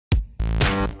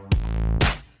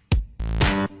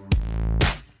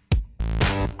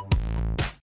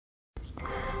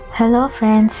Hello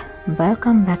friends,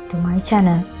 welcome back to my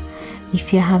channel.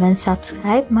 If you haven't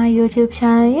subscribed my YouTube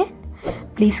channel yet,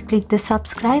 please click the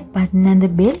subscribe button and the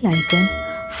bell icon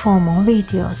for more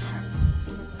videos.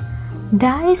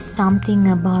 There is something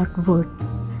about wood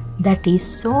that is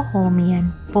so homey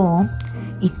and warm,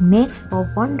 it makes for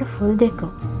wonderful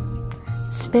decor,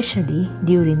 especially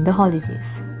during the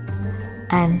holidays.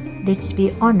 And let's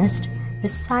be honest,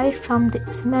 aside from the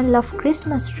smell of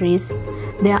Christmas trees,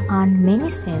 there aren't many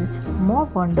scents more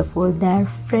wonderful than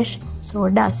fresh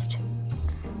sawdust.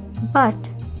 But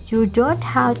you don't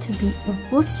have to be a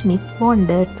woodsmith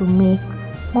wonder to make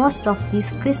most of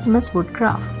this Christmas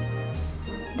woodcraft.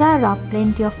 There are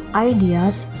plenty of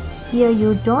ideas here.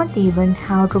 You don't even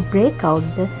have to break out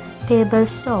the table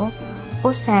saw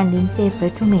or sanding paper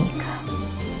to make.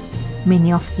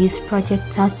 Many of these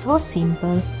projects are so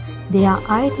simple, they are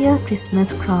ideal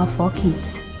Christmas craft for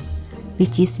kids,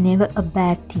 which is never a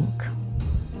bad thing.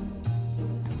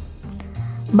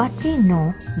 But we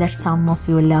know that some of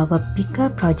you love a bigger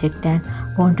project and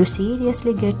want to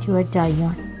seriously get your eye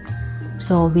on.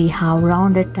 So we have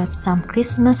rounded up some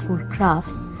Christmas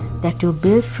woodcraft that you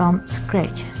build from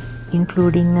scratch,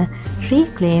 including a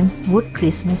reclaimed wood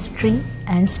Christmas tree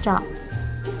and star,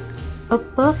 a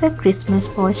perfect Christmas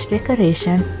porch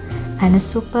decoration, and a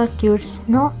super cute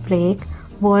snowflake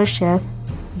wall shelf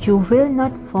you will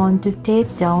not want to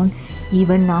take down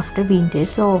even after winter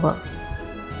is over.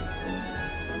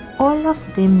 All of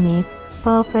them make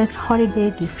perfect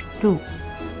holiday gift too,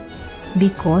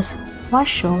 because what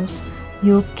shows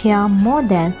you care more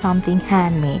than something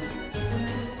handmade.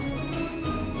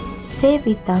 Stay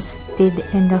with us till the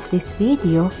end of this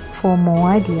video for more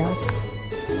ideas.